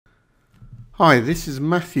Hi, this is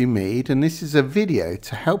Matthew Mead and this is a video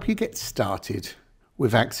to help you get started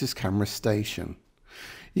with Axis Camera Station.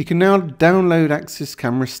 You can now download Axis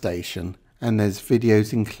Camera Station and there's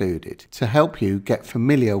videos included to help you get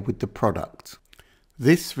familiar with the product.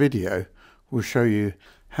 This video will show you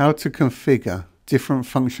how to configure different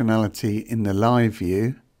functionality in the live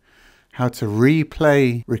view, how to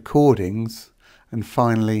replay recordings, and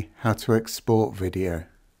finally how to export video.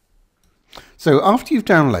 So after you've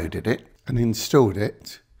downloaded it and installed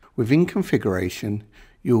it, within configuration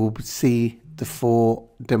you will see the 4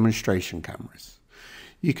 demonstration cameras.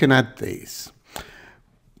 You can add these.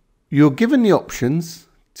 You're given the options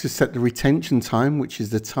to set the retention time, which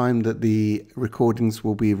is the time that the recordings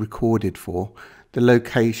will be recorded for, the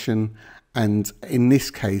location, and in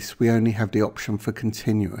this case we only have the option for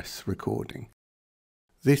continuous recording.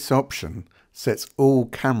 This option sets all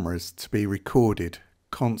cameras to be recorded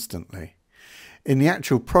constantly. In the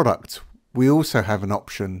actual product, we also have an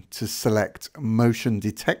option to select motion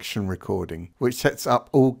detection recording, which sets up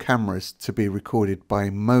all cameras to be recorded by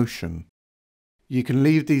motion. You can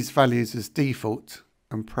leave these values as default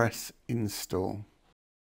and press install.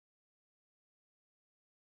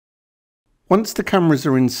 Once the cameras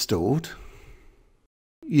are installed,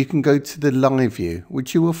 you can go to the live view,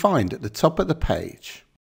 which you will find at the top of the page.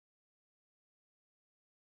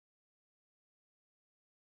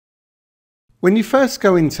 When you first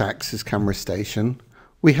go into Axis Camera Station,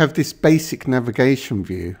 we have this basic navigation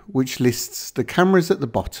view which lists the cameras at the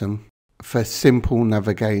bottom for simple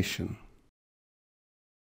navigation.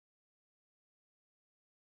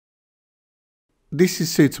 This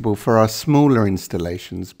is suitable for our smaller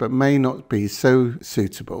installations but may not be so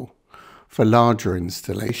suitable for larger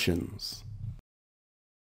installations.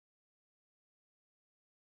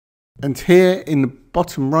 And here in the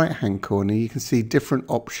bottom right hand corner you can see different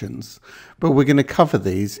options, but we're going to cover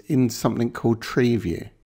these in something called Tree View.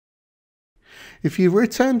 If you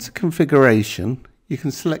return to configuration, you can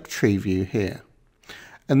select Tree View here,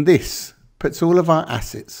 and this puts all of our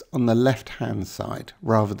assets on the left hand side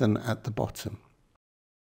rather than at the bottom.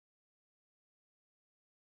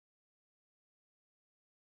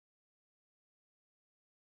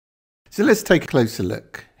 So let's take a closer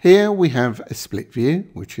look. Here we have a split view,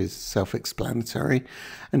 which is self-explanatory,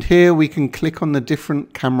 and here we can click on the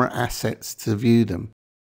different camera assets to view them.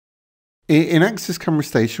 In Axis Camera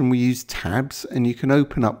Station we use tabs, and you can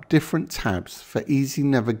open up different tabs for easy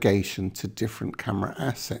navigation to different camera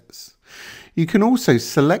assets. You can also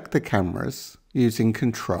select the cameras using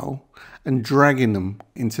Control and dragging them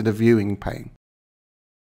into the viewing pane.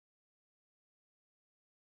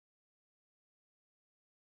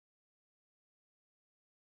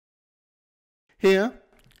 Here,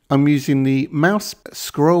 I'm using the mouse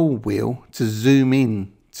scroll wheel to zoom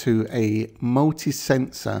in to a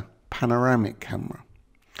multi-sensor panoramic camera.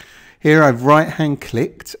 Here I've right-hand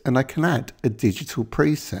clicked and I can add a digital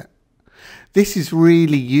preset. This is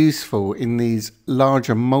really useful in these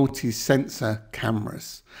larger multi-sensor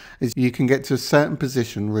cameras, as you can get to a certain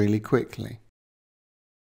position really quickly.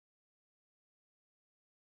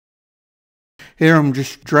 Here I'm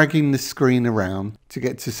just dragging the screen around to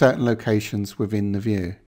get to certain locations within the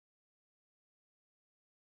view.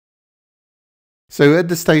 So at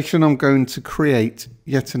the station I'm going to create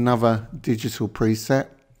yet another digital preset.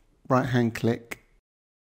 Right hand click.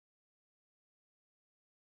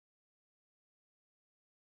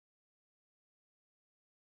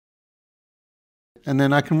 And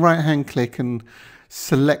then I can right hand click and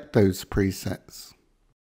select those presets.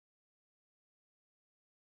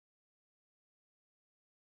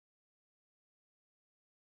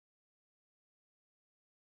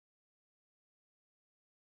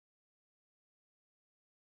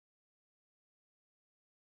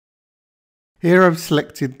 Here I've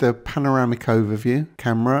selected the panoramic overview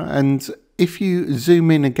camera, and if you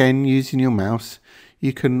zoom in again using your mouse,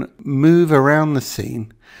 you can move around the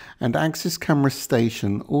scene and Axis Camera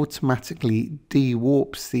Station automatically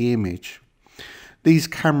de-warps the image. These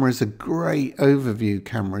cameras are great overview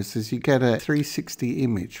cameras as you get a 360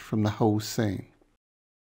 image from the whole scene.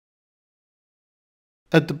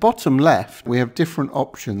 At the bottom left, we have different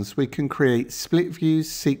options. We can create split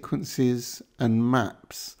views, sequences, and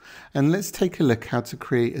maps. And let's take a look how to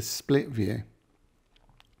create a split view.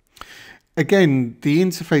 Again, the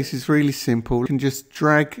interface is really simple. You can just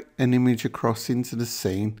drag an image across into the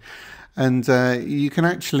scene, and you can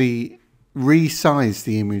actually resize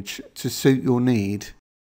the image to suit your need.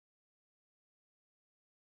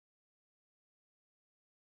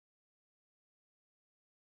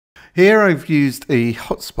 Here I've used a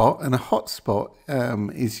hotspot, and a hotspot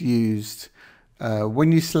is used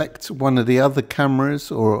When you select one of the other cameras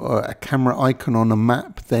or a camera icon on a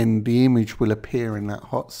map, then the image will appear in that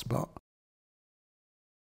hotspot.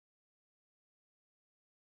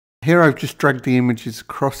 Here I've just dragged the images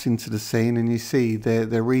across into the scene, and you see they're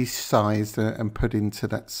resized and put into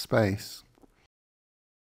that space.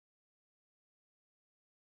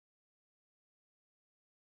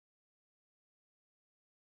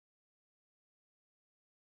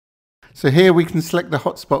 So here we can select the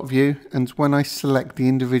hotspot view, and when I select the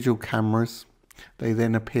individual cameras, they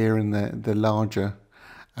then appear in the larger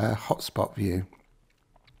hotspot view.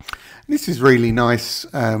 This is really nice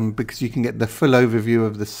because you can get the full overview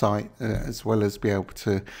of the site as well as be able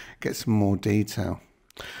to get some more detail.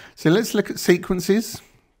 So let's look at sequences.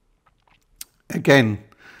 Again,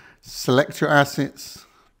 select your assets,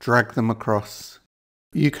 drag them across.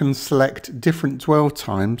 You can select different dwell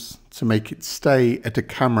times to make it stay at a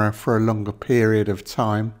camera for a longer period of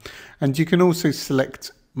time, and you can also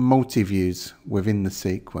select multi-views within the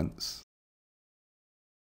sequence.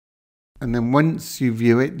 And then once you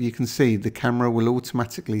view it, you can see the camera will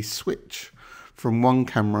automatically switch from one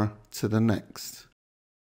camera to the next.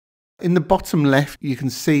 In the bottom left, you can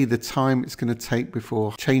see the time it's going to take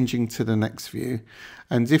before changing to the next view.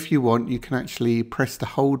 And if you want, you can actually press the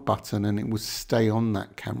hold button and it will stay on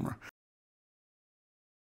that camera.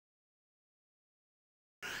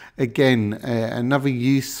 Again, another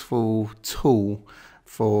useful tool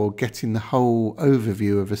for getting the whole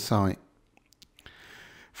overview of a site.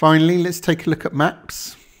 Finally, let's take a look at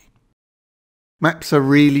maps. Maps are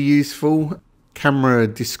really useful. Camera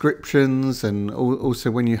descriptions, and also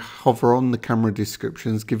when you hover on the camera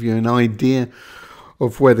descriptions, give you an idea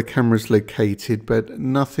of where the camera is located, but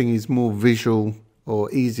nothing is more visual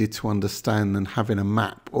or easier to understand than having a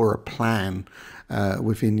map or a plan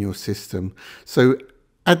within your system. So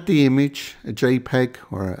add the image, a JPEG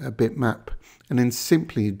or a bitmap, and then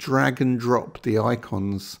simply drag and drop the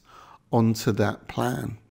icons onto that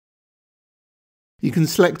plan. You can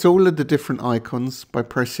select all of the different icons by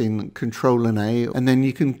pressing Ctrl and A, and then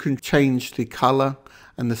you can change the color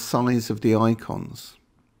and the size of the icons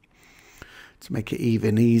to make it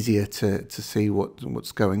even easier to see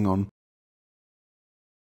what's going on.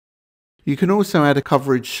 You can also add a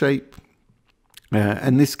coverage shape,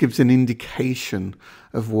 and this gives an indication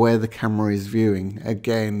of where the camera is viewing.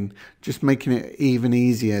 Again, just making it even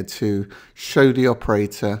easier to show the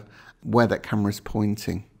operator where that camera is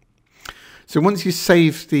pointing. So once you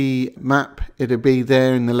save the map, it'll be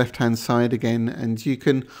there in the left hand side again, and you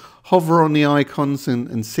can hover on the icons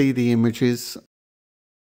and see the images,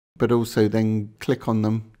 but also then click on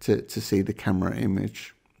them to see the camera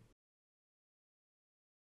image.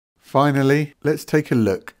 Finally, let's take a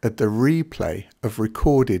look at the replay of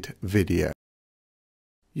recorded video.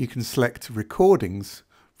 You can select recordings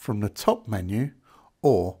from the top menu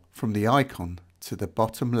or from the icon to the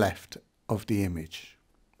bottom left of the image.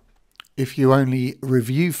 If you only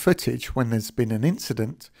review footage when there's been an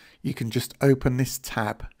incident, you can just open this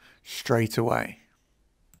tab straight away.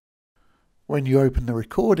 When you open the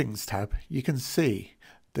Recordings tab, you can see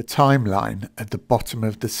the timeline at the bottom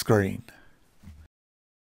of the screen.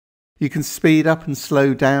 You can speed up and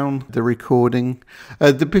slow down the recording.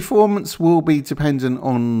 The performance will be dependent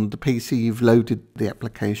on the PC you've loaded the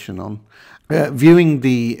application on. Viewing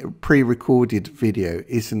the pre-recorded video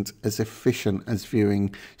isn't as efficient as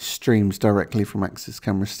viewing streams directly from Axis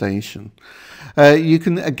Camera Station. You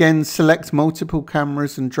can again select multiple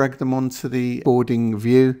cameras and drag them onto the recording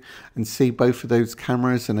view and see both of those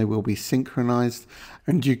cameras, and they will be synchronized.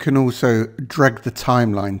 And you can also drag the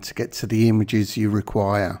timeline to get to the images you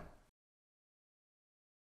require.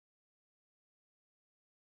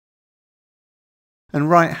 And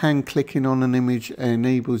right-hand clicking on an image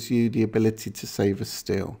enables you the ability to save a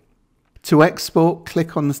still. To export,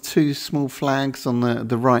 click on the two small flags on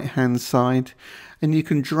the right-hand side, and you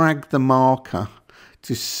can drag the marker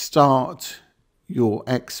to start your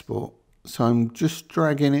export. So I'm just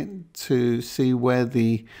dragging it to see where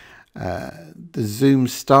the zoom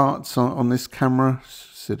starts on this camera,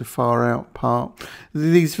 so the far out part.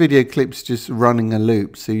 These video clips just running a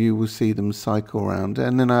loop, so you will see them cycle around.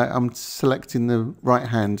 And then I'm selecting the right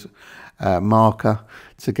hand marker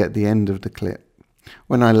to get the end of the clip.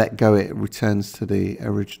 When I let go, it returns to the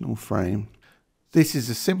original frame. This is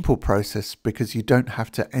a simple process because you don't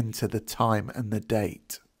have to enter the time and the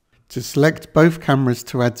date. To select both cameras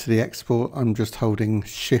to add to the export, I'm just holding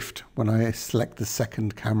Shift when I select the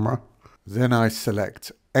second camera. Then I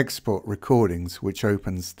select Export Recordings, which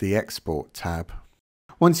opens the Export tab.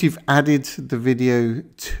 Once you've added the video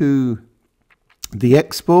to the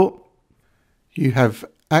export, you have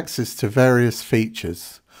access to various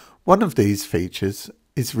features. One of these features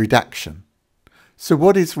is redaction. So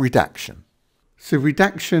what is redaction? So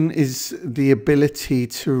redaction is the ability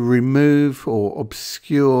to remove or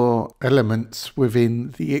obscure elements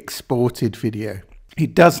within the exported video.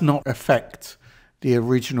 It does not affect the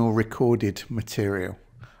original recorded material,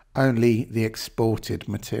 only the exported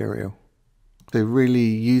material. They're really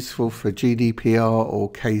useful for GDPR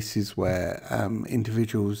or cases where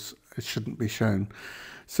individuals shouldn't be shown.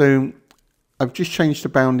 So I've just changed the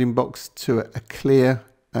bounding box to a clear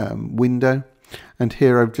window, and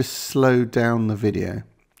here I've just slowed down the video.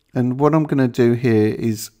 And what I'm going to do here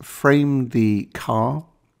is frame the car.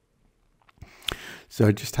 So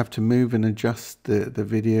I just have to move and adjust the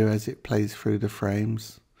video as it plays through the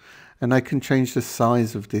frames. And I can change the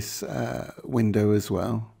size of this window as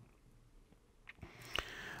well.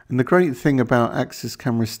 And the great thing about Axis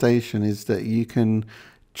Camera Station is that you can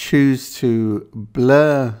choose to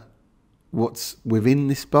blur what's within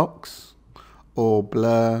this box, or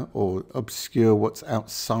blur or obscure what's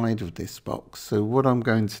outside of this box. So what I'm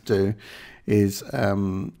going to do is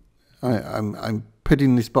I'm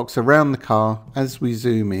putting this box around the car as we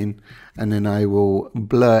zoom in, and then I will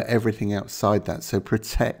blur everything outside that, so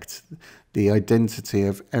protect the identity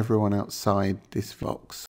of everyone outside this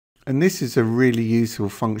box. And this is a really useful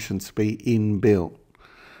function to be inbuilt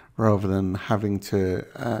rather than having to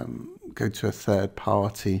go to a third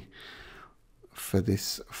party for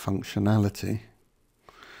this functionality.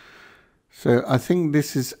 So I think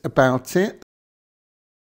this is about it.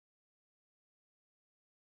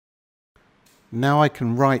 Now I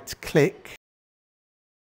can right click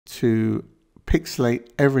to pixelate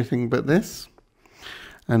everything but this.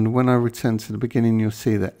 And when I return to the beginning, you'll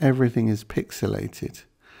see that everything is pixelated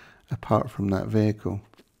apart from that vehicle.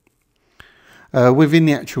 Within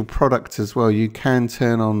the actual product as well, you can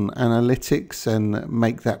turn on analytics and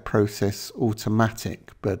make that process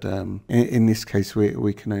automatic, but in this case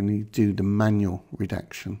we can only do the manual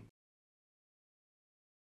redaction.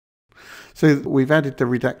 So we've added the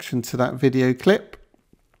redaction to that video clip,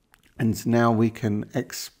 and now we can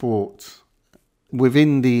export.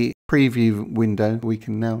 Within the preview window, we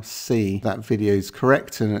can now see that video is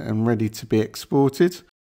correct and ready to be exported.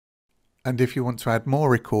 And if you want to add more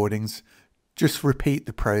recordings, just repeat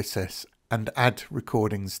the process and add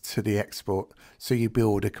recordings to the export so you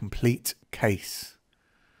build a complete case.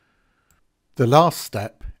 The last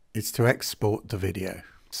step is to export the video.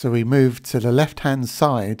 So we move to the left-hand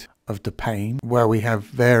side of the pane where we have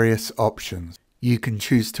various options. You can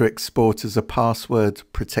choose to export as a password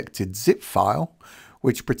protected zip file,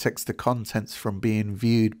 which protects the contents from being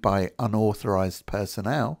viewed by unauthorized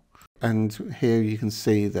personnel. And here you can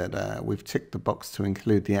see that we've ticked the box to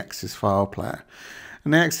include the Axis File Player.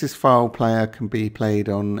 And the Axis File Player can be played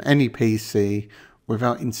on any PC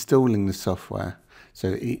without installing the software,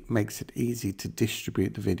 so it makes it easy to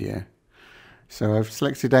distribute the video. So I've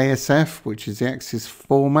selected ASF, which is the Axis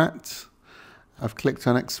format. I've clicked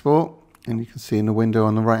on Export, and you can see in the window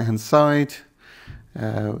on the right hand side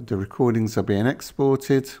the recordings are being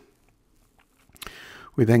exported.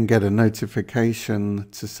 We then get a notification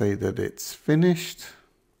to say that it's finished.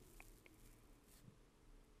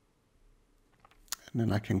 And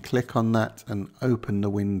then I can click on that and open the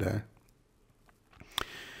window.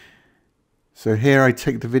 So here I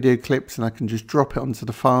take the video clips and I can just drop it onto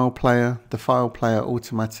the file player. The file player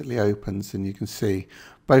automatically opens, and you can see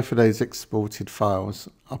both of those exported files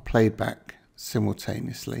are played back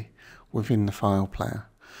simultaneously within the file player.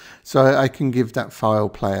 So I can give that file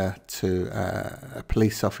player to a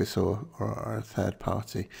police officer or a third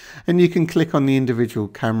party. And you can click on the individual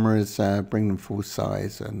cameras, bring them full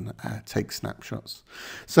size, and take snapshots.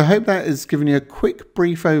 So I hope that has given you a quick,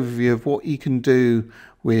 brief overview of what you can do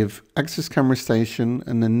with Axis Camera Station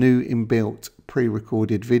and the new inbuilt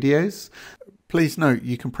pre-recorded videos. Please note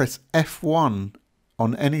you can press F1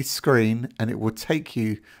 on any screen and it will take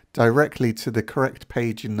you directly to the correct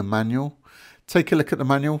page in the manual. Take a look at the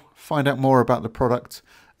manual, find out more about the product,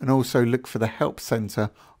 and also look for the help center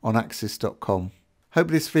on axis.com. Hope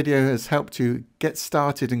this video has helped you get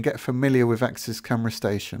started and get familiar with Axis Camera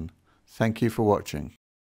Station. Thank you for watching.